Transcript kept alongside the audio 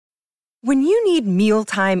When you need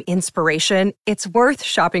mealtime inspiration, it's worth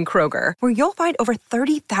shopping Kroger, where you'll find over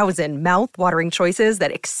 30,000 mouth-watering choices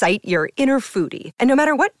that excite your inner foodie. And no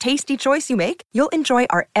matter what tasty choice you make, you'll enjoy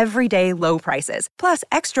our everyday low prices, plus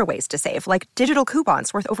extra ways to save, like digital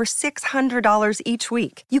coupons worth over $600 each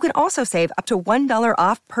week. You can also save up to $1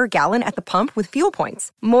 off per gallon at the pump with fuel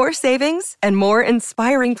points. More savings and more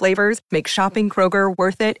inspiring flavors make shopping Kroger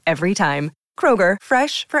worth it every time. Kroger,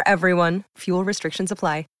 fresh for everyone. Fuel restrictions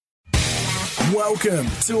apply. Welcome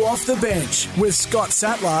to Off the Bench with Scott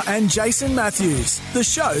Sattler and Jason Matthews, the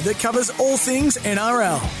show that covers all things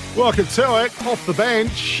NRL. Welcome to it, Off the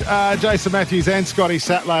Bench. Jason Matthews and Scotty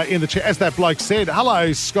Sattler in the chair. As that bloke said,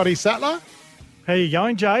 hello, Scotty Sattler. How you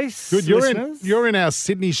going, Jace? Good. You're in our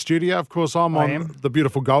Sydney studio. Of course, I'm on the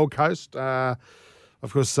beautiful Gold Coast. Of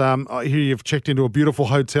course, I hear you've checked into a beautiful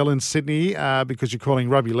hotel in Sydney because you're calling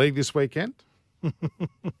rugby league this weekend.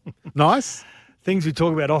 Nice. Things we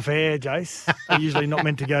talk about off air, Jace, are usually not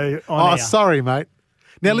meant to go on air. Sorry, mate.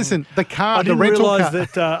 Now, listen, the car, I the rental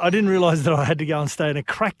car. I didn't realise that I had to go and stay in a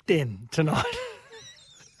crack den tonight.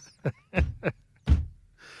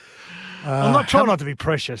 I'm not trying not to be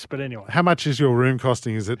precious, but anyway. How much is your room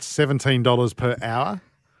costing? Is it $17 per hour?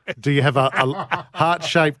 Do you have a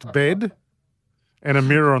heart-shaped bed and a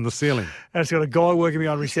mirror on the ceiling? And it's got a guy working me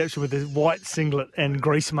on reception with his white singlet and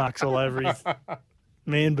grease marks all over his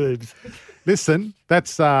man boobs. Listen,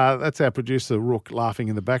 that's our producer, Rook, laughing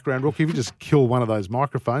in the background. Rook, if you just kill one of those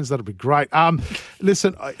microphones, that'd be great.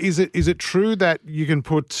 Listen, is it true that you can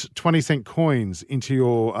put 20-cent coins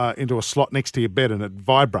into a slot next to your bed and it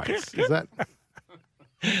vibrates? Is that?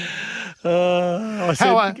 I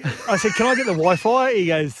said, can I get the Wi-Fi? He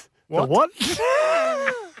goes, what?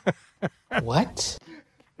 The what? What?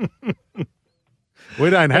 We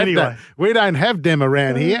don't have that. We don't have them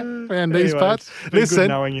around here, around these parts. Listen, good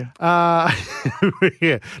knowing you.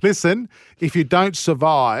 Yeah. Listen, if you don't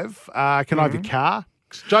survive, can I have your car?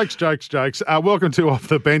 Jokes. Welcome to Off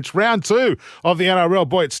the Bench, round 2 of the NRL.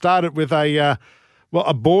 Boy, it started with a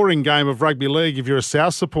boring game of rugby league if you're a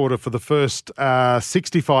South supporter for the first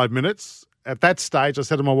 65 minutes. At that stage, I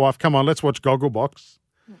said to my wife, come on, let's watch Gogglebox.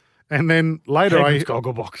 And then later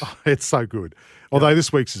Gogglebox. Oh, it's so good. Although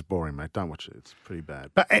this week's is boring, mate. Don't watch it. It's pretty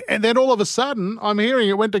bad. And then all of a sudden, I'm hearing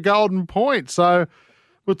it went to Golden Point. So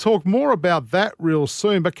we'll talk more about that real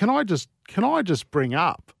soon. But can I just bring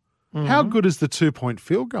up how good is the 2-point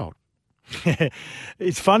field goal?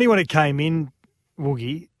 It's funny when it came in,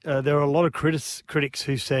 Woogie. There were a lot of critics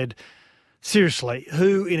who said, seriously,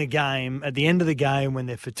 who in a game at the end of the game when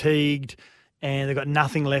they're fatigued and they've got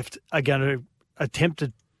nothing left are going to attempt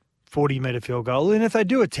a 40-metre field goal? And if they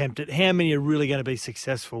do attempt it, how many are really going to be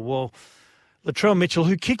successful? Well, Latrell Mitchell,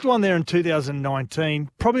 who kicked one there in 2019,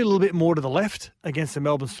 probably a little bit more to the left against the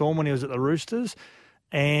Melbourne Storm when he was at the Roosters,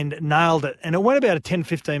 and nailed it. And it went about 10,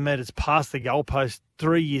 15 metres past the goalpost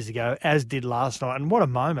 3 years ago, as did last night. And what a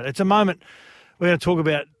moment. It's a moment we're going to talk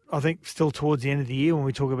about, I think, still towards the end of the year when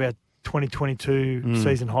we talk about 2022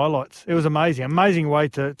 season highlights. It was amazing. Amazing way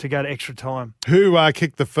to go to extra time. Who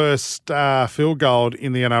kicked the first field goal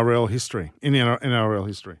in the NRL history? NRL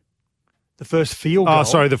history. The first field goal? Oh,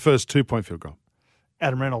 sorry, the first 2-point field goal.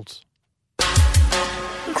 Adam Reynolds.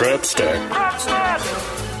 Crap stack.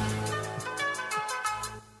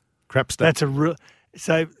 That's a real.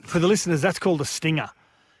 So for the listeners, that's called a stinger.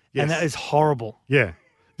 Yes. And that is horrible. Yeah.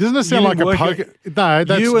 Doesn't it sound like a poker? No,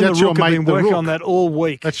 that's you and that's the your Rook mate. have been working on that all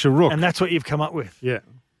week. That's your Rook. And that's what you've come up with. Yeah.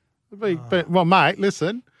 But, well, mate,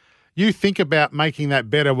 listen. You think about making that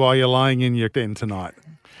better while you're lying in your den tonight,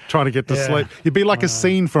 trying to get to sleep. You'd be like a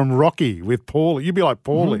scene from Rocky with Paulie. You'd be like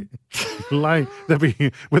Paulie, laying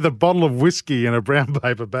with a bottle of whiskey in a brown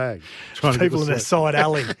paper bag. Trying People to in their side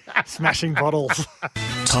alley smashing bottles.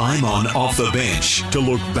 Time on Off the Bench to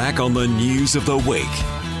look back on the news of the week.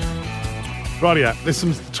 Rightio, there's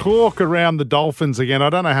some talk around the Dolphins again.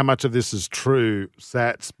 I don't know how much of this is true,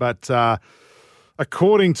 Sats, but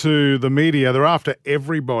according to the media, they're after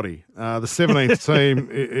everybody. The 17th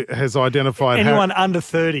team has identified... Anyone under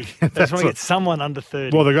 30. That's when you get someone under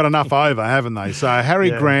 30. Well, they've got enough over, haven't they? So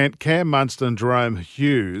Harry Grant, Cam Munster and Jerome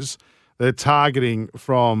Hughes, they're targeting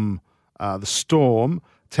from the Storm,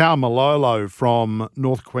 Tau Malolo from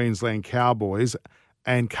North Queensland Cowboys,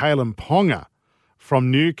 and Kalen Ponga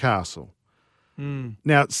from Newcastle.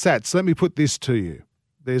 Now, Sats, let me put this to you.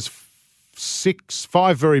 There's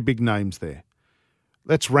 5 very big names there.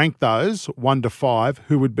 Let's rank those 1 to 5.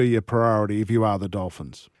 Who would be your priority if you are the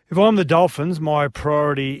Dolphins? If I'm the Dolphins, my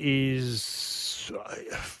priority is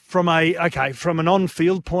from an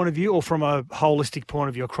on-field point of view or from a holistic point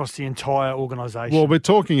of view across the entire organisation. Well, we're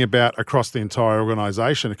talking about across the entire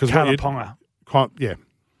organisation because Kalen Ponga. Yeah.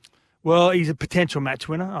 Well, he's a potential match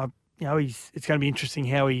winner. It's going to be interesting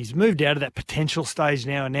how he's moved out of that potential stage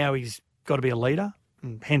now, and now he's got to be a leader,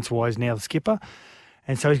 and hence why he's now the skipper.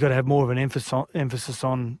 And so he's got to have more of an emphasis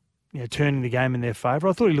on turning the game in their favour.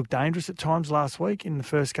 I thought he looked dangerous at times last week in the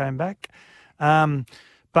first game back.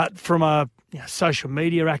 But from a social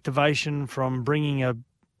media activation, from bringing a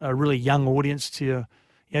really young audience to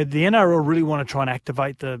the NRL really want to try and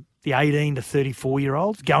activate the 18 to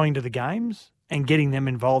 34-year-olds going to the games and getting them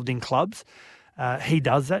involved in clubs. He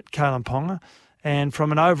does that, Kalen Ponga. And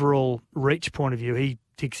from an overall reach point of view, he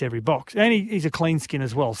ticks every box. And he's a clean skin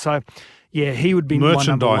as well. So, yeah, he would be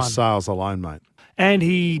merchandise sales alone, mate. And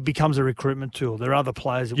he becomes a recruitment tool. There are other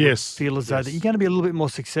players that would feel as though that you're going to be a little bit more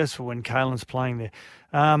successful when Kalen's playing there.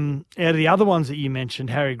 Out of the other ones that you mentioned,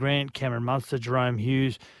 Harry Grant, Cameron Munster, Jerome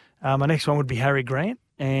Hughes, my next one would be Harry Grant.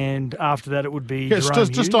 And after that, it would be Jerome Hughes.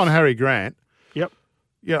 Just on Harry Grant. Yep.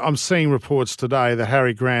 Yeah, I'm seeing reports today that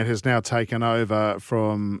Harry Grant has now taken over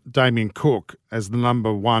from Damien Cook as the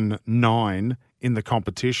number 9 in the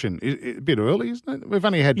competition. A bit early, isn't it? We've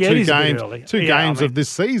only had two games of this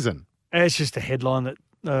season. It's just a headline that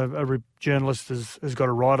a journalist has got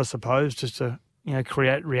to write, I suppose, just to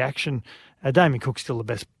create reaction. Damien Cook's still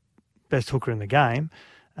the best hooker in the game,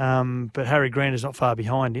 but Harry Grant is not far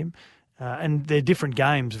behind him. And they're different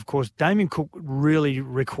games, of course. Damien Cook really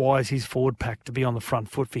requires his forward pack to be on the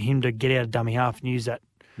front foot for him to get out of dummy half and use that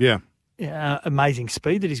amazing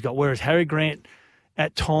speed that he's got. Whereas Harry Grant,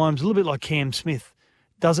 at times, a little bit like Cam Smith,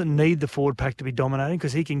 doesn't need the forward pack to be dominating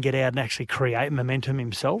because he can get out and actually create momentum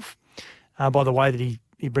himself by the way that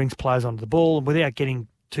he brings players onto the ball. And without getting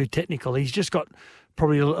too technical, he's just got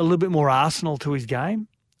probably a little bit more arsenal to his game.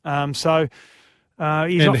 He's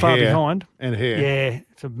not far behind. And hair. Yeah,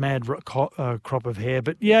 it's a mad crop of hair.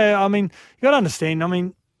 But, yeah, I mean, you got to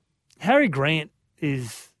understand, Harry Grant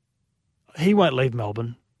he won't leave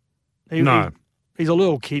Melbourne. He's a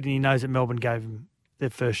little kid and he knows that Melbourne gave him their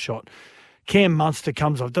first shot. Cam Munster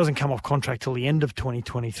doesn't come off contract till the end of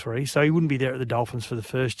 2023, so he wouldn't be there at the Dolphins for the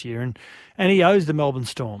first year. And he owes the Melbourne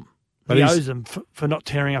Storm. But he owes them for not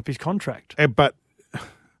tearing up his contract. But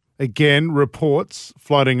again, reports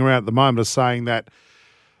floating around at the moment are saying that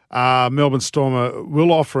Melbourne Storm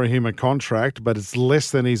will offer him a contract, but it's less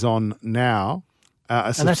than he's on now,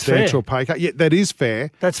 a substantial pay cut. Yeah, that is fair.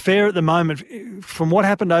 That's fair at the moment. From what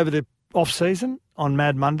happened over the off-season on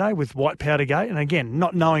Mad Monday with White Powder Gate, and again,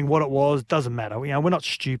 not knowing what it was, doesn't matter. We're not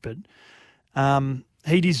stupid.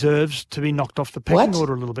 He deserves to be knocked off the pecking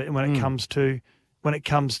order a little bit when it comes to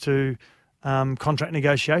contract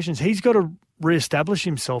negotiations. He's got to re-establish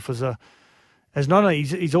himself as not only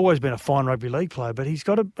he's always been a fine rugby league player, but he's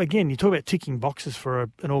got to, again, you talk about ticking boxes for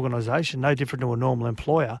an organisation, no different to a normal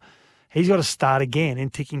employer. He's got to start again in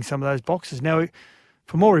ticking some of those boxes. Now,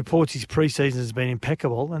 from all reports, his pre-season has been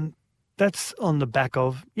impeccable, and that's on the back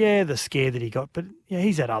of, the scare that he got, but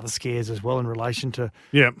he's had other scares as well in relation to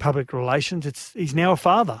public relations. He's now a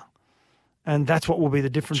father, and that's what will be the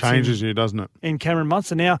difference. Changes you, doesn't it? In Cameron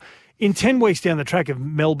Munster. Now, in 10 weeks down the track, if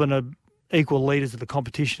Melbourne are equal leaders of the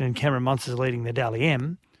competition and Cameron Munster's leading the Dally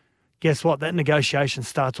M, guess what? That negotiation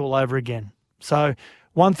starts all over again. So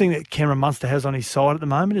one thing that Cameron Munster has on his side at the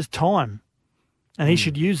moment is time, and he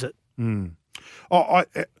should use it.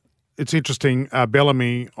 It's interesting.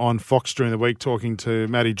 Bellamy on Fox during the week talking to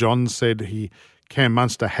Matty Johns said Cam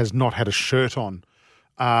Munster has not had a shirt on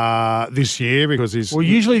this year because he's... Well,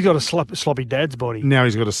 usually he's got a sloppy dad's body. Now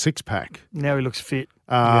he's got a six-pack. Now he looks fit.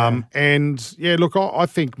 And, look, I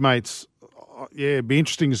think, mates, it'd be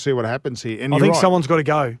interesting to see what happens here. And I think someone's got to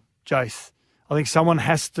go, Jace. I think someone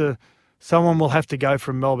will have to go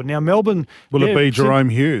from Melbourne. Now, Melbourne... Will it be Jerome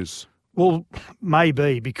Hughes? Well,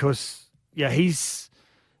 maybe because, I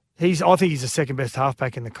think he's the second best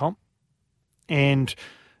halfback in the comp. And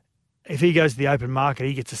if he goes to the open market,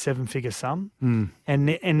 he gets a seven-figure sum.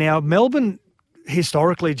 And now Melbourne,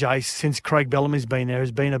 historically, Jace, since Craig Bellamy's been there,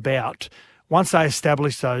 has been about, once they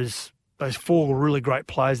established those four really great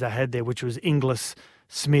players they had there, which was Inglis,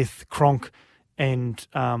 Smith, Cronk, and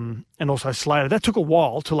also Slater. That took a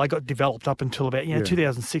while till they got developed up until about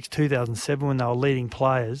 2006, 2007 when they were leading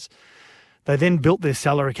players. They then built their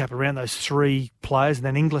salary cap around those three players, and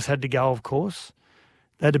then Inglis had to go, of course.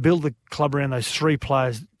 They had to build the club around those three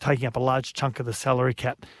players, taking up a large chunk of the salary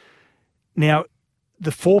cap. Now,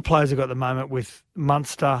 the four players they've got at the moment with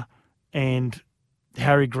Munster and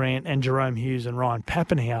Harry Grant and Jerome Hughes and Ryan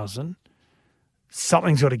Pappenhausen,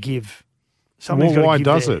 something's got to give. Why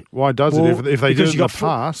does it? If they did it in the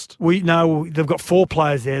past? They've got four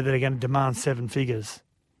players there that are going to demand seven figures.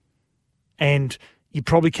 And you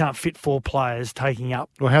probably can't fit four players taking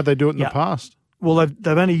up. Well, how'd they do it in the past? Well,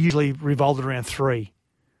 they've only usually revolved around three.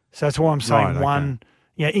 So that's why I'm saying Right, one.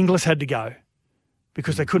 Yeah, Inglis had to go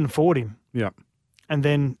because they couldn't afford him. Yeah. And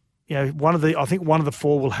then, I think one of the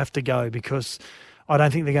four will have to go because I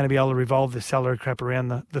don't think they're going to be able to revolve the salary crap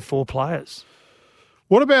around the four players.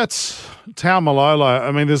 What about Taumalolo?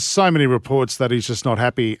 I mean, there's so many reports that he's just not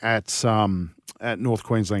happy at North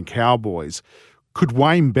Queensland Cowboys. Could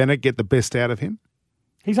Wayne Bennett get the best out of him?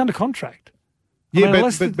 He's under contract. Yeah,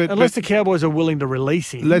 unless the Cowboys are willing to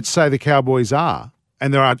release him. Let's say the Cowboys are,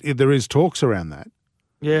 and there is talks around that.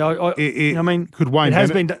 Yeah, I mean, could Wayne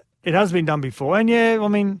it has been done before, and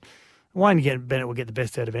Wayne Bennett will get the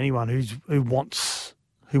best out of anyone who wants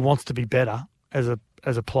to be better as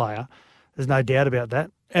a player. There's no doubt about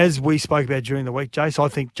that. As we spoke about during the week, Jace, I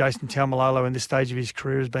think Jason Taumalolo in this stage of his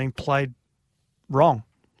career is being played wrong.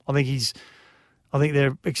 I think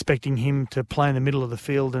they're expecting him to play in the middle of the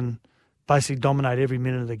field and basically dominate every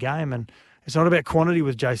minute of the game. And it's not about quantity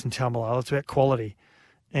with Jason Taumalolo, it's about quality.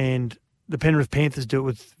 And the Penrith Panthers do it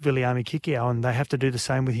with Viliami Kikau, and they have to do the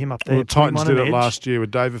same with him up there. Well, the Titans did it last year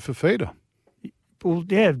with David Fifita. Well,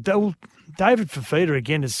 yeah, David Fifita,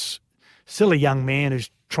 again, is still a young man who's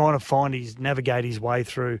trying to navigate his way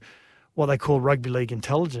through what they call rugby league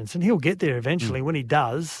intelligence. And he'll get there eventually. When he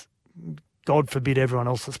does, God forbid everyone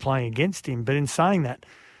else that's playing against him. But in saying that,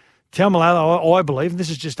 Taumalolo, I believe, and this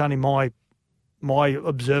is just only my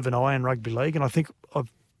observant eye in rugby league, and I think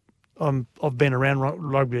I've been around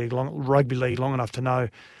rugby league long enough to know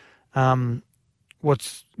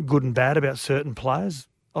what's good and bad about certain players.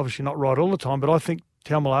 Obviously not right all the time, but I think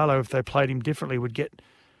Taumalolo, if they played him differently, would get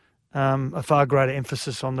a far greater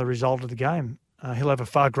emphasis on the result of the game. He'll have a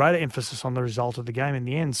far greater emphasis on the result of the game in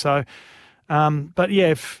the end. So, but yeah,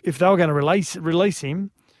 if they were going to release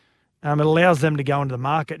him, it allows them to go into the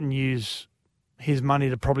market and use his money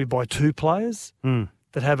to probably buy two players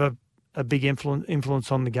that have a big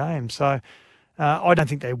influence on the game. So I don't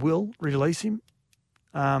think they will release him.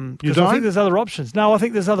 Because I think there's other options. No, I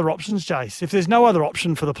think there's other options, Jace. If there's no other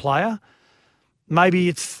option for the player, maybe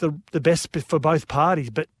it's the best for both parties,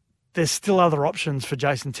 but there's still other options for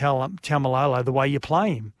Jason Taumalolo, the way you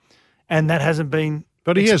play him. And that hasn't been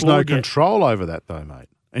But he has no control over that, though, mate.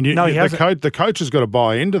 And the coach has got to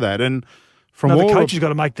buy into that. And the coach has got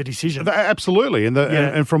to make the decision. Absolutely.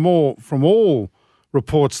 And from all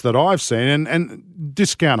reports that I've seen, and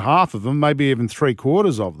discount half of them, maybe even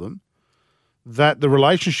 3/4 of them, that the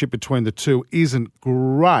relationship between the two isn't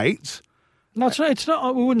great. No, it's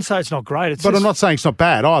not. We wouldn't say it's not great. I'm not saying it's not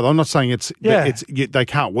bad either. I'm not saying they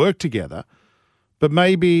can't work together. But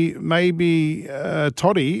maybe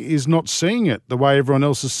Toddy is not seeing it the way everyone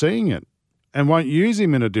else is seeing it, and won't use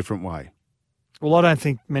him in a different way. Well, I don't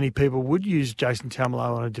think many people would use Jason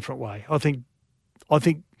Taumalolo in a different way. I think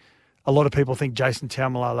a lot of people think Jason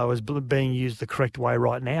Taumalolo is being used the correct way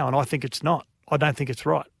right now, and I think it's not. I don't think it's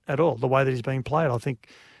right at all, the way that he's being played. I think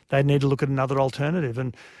they need to look at another alternative.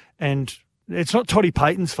 And it's not Toddy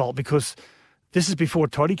Payton's fault because this is before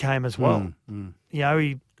Toddy came as well.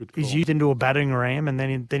 He's used into a battering ram, and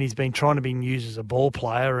then he's been trying to be used as a ball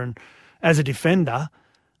player. And as a defender,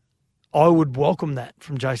 I would welcome that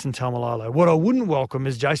from Jason Taumalolo. What I wouldn't welcome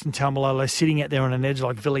is Jason Taumalolo sitting out there on an edge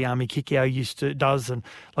like Viliami Kikau does, and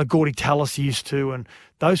like Gordy Tallis used to, and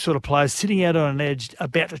those sort of players sitting out on an edge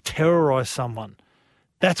about to terrorise someone.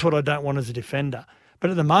 That's what I don't want as a defender. But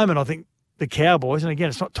at the moment, I think the Cowboys, and again,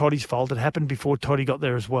 it's not Toddy's fault. It happened before Toddy got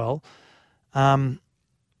there as well. I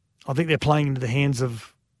think they're playing into the hands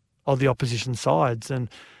of the opposition sides, and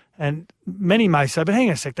many may say, but hang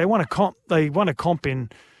on a sec, they won a comp. They won a comp in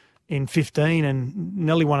 15 and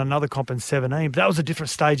nearly won another comp in 17. But that was a different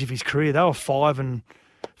stage of his career. They were 5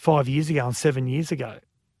 years ago and 7 years ago.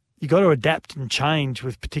 You got to adapt and change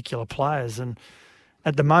with particular players, and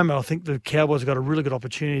at the moment, I think the Cowboys have got a really good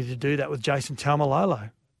opportunity to do that with Jason Taumalolo.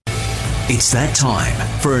 It's that time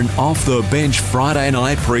for an Off the Bench Friday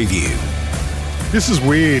night preview. This is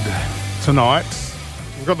weird tonight.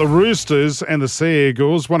 We've got the Roosters and the Sea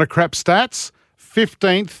Eagles. Want to crap stats?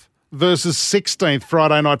 15th versus 16th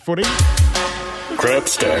Friday night footy. Crap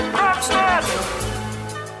stat.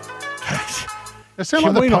 They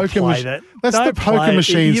sound like the poker machine. That's the poker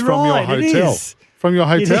machines from your hotel. From your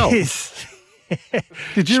hotel. It is.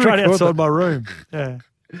 Did you straight outside my room? Yeah.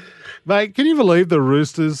 Mate, can you believe the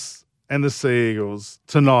Roosters and the Sea Eagles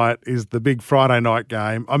tonight is the big Friday night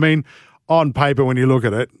game? I mean, on paper, when you look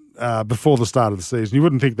at it, before the start of the season, you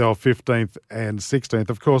wouldn't think they were 15th and 16th.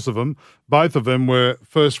 Of course, both of them were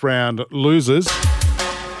first round losers.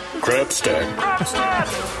 Crap stack.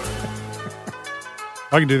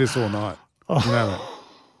 I can do this all night. You know that.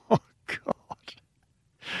 Oh, God.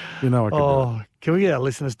 You know I can do it. Can we get our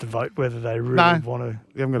listeners to vote whether they really want to?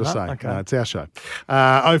 You haven't got to say. Okay. No, it's our show.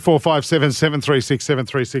 0457 736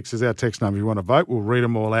 736 is our text number. If you want to vote, we'll read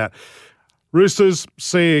them all out. Roosters,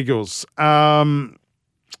 Sea Eagles. The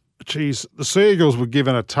Sea Eagles were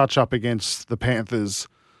given a touch-up against the Panthers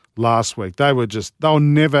last week. They were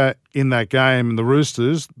never in that game. The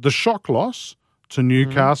Roosters, the shock loss to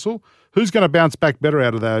Newcastle. Who's going to bounce back better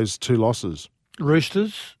out of those two losses?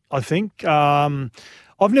 Roosters, I think.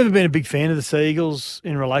 I've never been a big fan of the Sea Eagles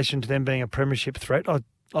in relation to them being a premiership threat.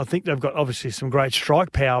 I think they've got obviously some great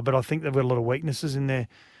strike power, but I think they've got a lot of weaknesses in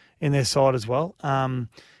their side as well. And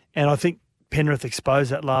I think Penrith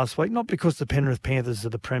exposed that last week, not because the Penrith Panthers are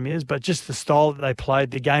the premiers, but just the style that they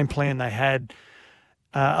played, the game plan they had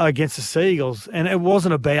against the Sea Eagles. And it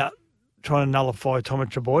wasn't about trying to nullify Tomi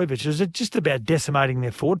Trbojevic. It was just about decimating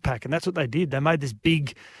their forward pack, and that's what they did. They made this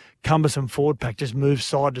big, cumbersome forward pack just move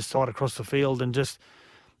side to side across the field and just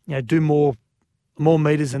do more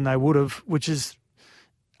metres than they would have, which is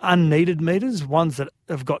unneeded metres, ones that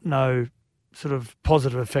have got no sort of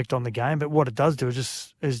positive effect on the game. But what it does do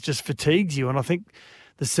is just fatigues you. And I think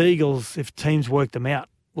the Sea Eagles, if teams work them out,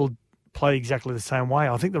 will play exactly the same way.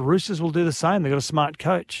 I think the Roosters will do the same. They've got a smart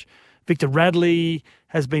coach. Victor Radley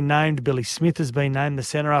has been named. Billy Smith has been named the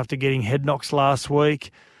centre after getting head knocks last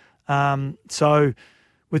week. So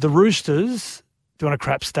with the Roosters, doing a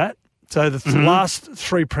crap stat, so the last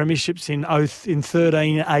three premierships in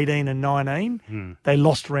 13, 18 and 19, they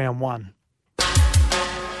lost round one.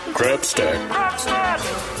 Crap stack.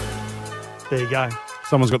 There you go.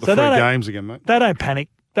 Someone's got the three games again, mate. They don't panic.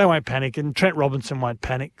 They won't panic, and Trent Robinson won't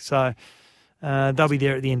panic. So they'll be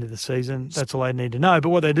there at the end of the season. That's all they need to know. But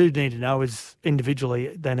what they do need to know is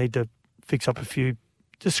individually they need to fix up a few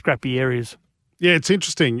just scrappy areas. Yeah, it's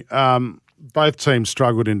interesting. Both teams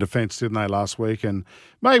struggled in defence, didn't they, last week? And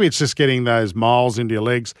maybe it's just getting those miles into your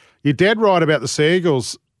legs. You're dead right about the Sea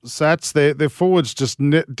Eagles, Sats. Their forwards just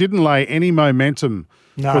didn't lay any momentum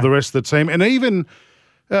for the rest of the team. And even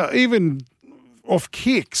off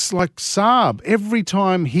kicks, like Saab, every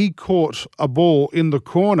time he caught a ball in the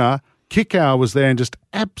corner, Kikau was there and just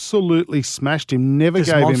absolutely smashed him, never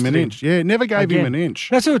gave him an inch. Yeah, never gave him an inch.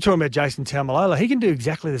 That's what we're talking about, Jason Taumalola. He can do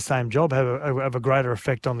exactly the same job, have a greater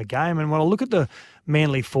effect on the game. And when I look at the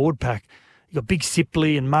Manly forward pack, you've got Big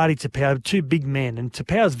Sipley and Marty Tapau, two big men, and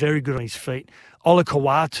Tapau's very good on his feet. Ola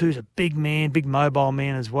Kawatu's a big man, big mobile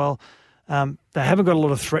man as well. They haven't got a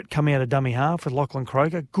lot of threat coming out of dummy half with Lachlan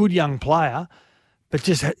Croker. Good young player, but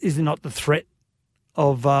just is not the threat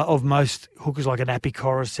of most hookers like an Appy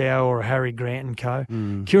Coruscant or a Harry Grant and co.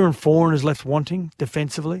 Kieran Foran is left wanting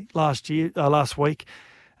defensively last week.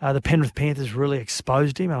 The Penrith Panthers really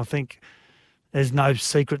exposed him, and I think there's no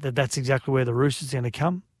secret that that's exactly where the Roosters are going to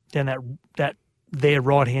come, down their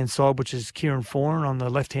right-hand side, which is Kieran Foran, on the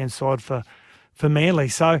left-hand side for Manly.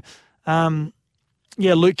 So,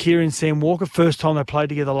 Luke Keary and Sam Walker, first time they played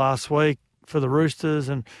together last week for the Roosters,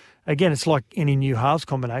 and again, it's like any new halves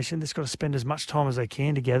combination. They've got to spend as much time as they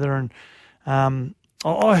can together. And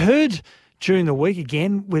I heard during the week,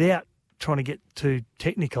 again, without trying to get too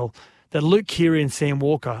technical, that Luke Keary and Sam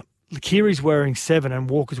Walker, Keary's wearing 7 and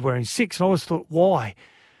Walker's wearing 6. And I always thought, why?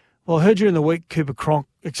 Well, I heard during the week Cooper Cronk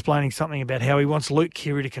explaining something about how he wants Luke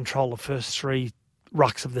Keary to control the first 3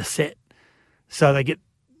 rucks of the set. So they get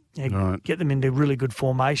them into really good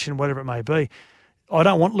formation, whatever it may be. I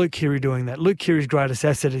don't want Luke Keary doing that. Luke Keary's greatest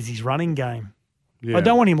asset is his running game. Yeah. I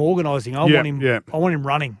don't want him organising. I want him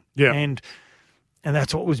running. Yeah. And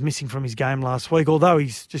that's what was missing from his game last week. Although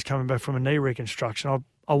he's just coming back from a knee reconstruction,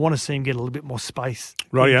 I want to see him get a little bit more space.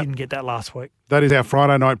 Right, he didn't get that last week. That is our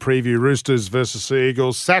Friday night preview, Roosters versus Sea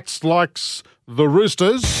Eagles. Sats likes the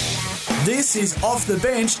Roosters. This is Off the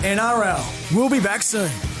Bench NRL. We'll be back soon.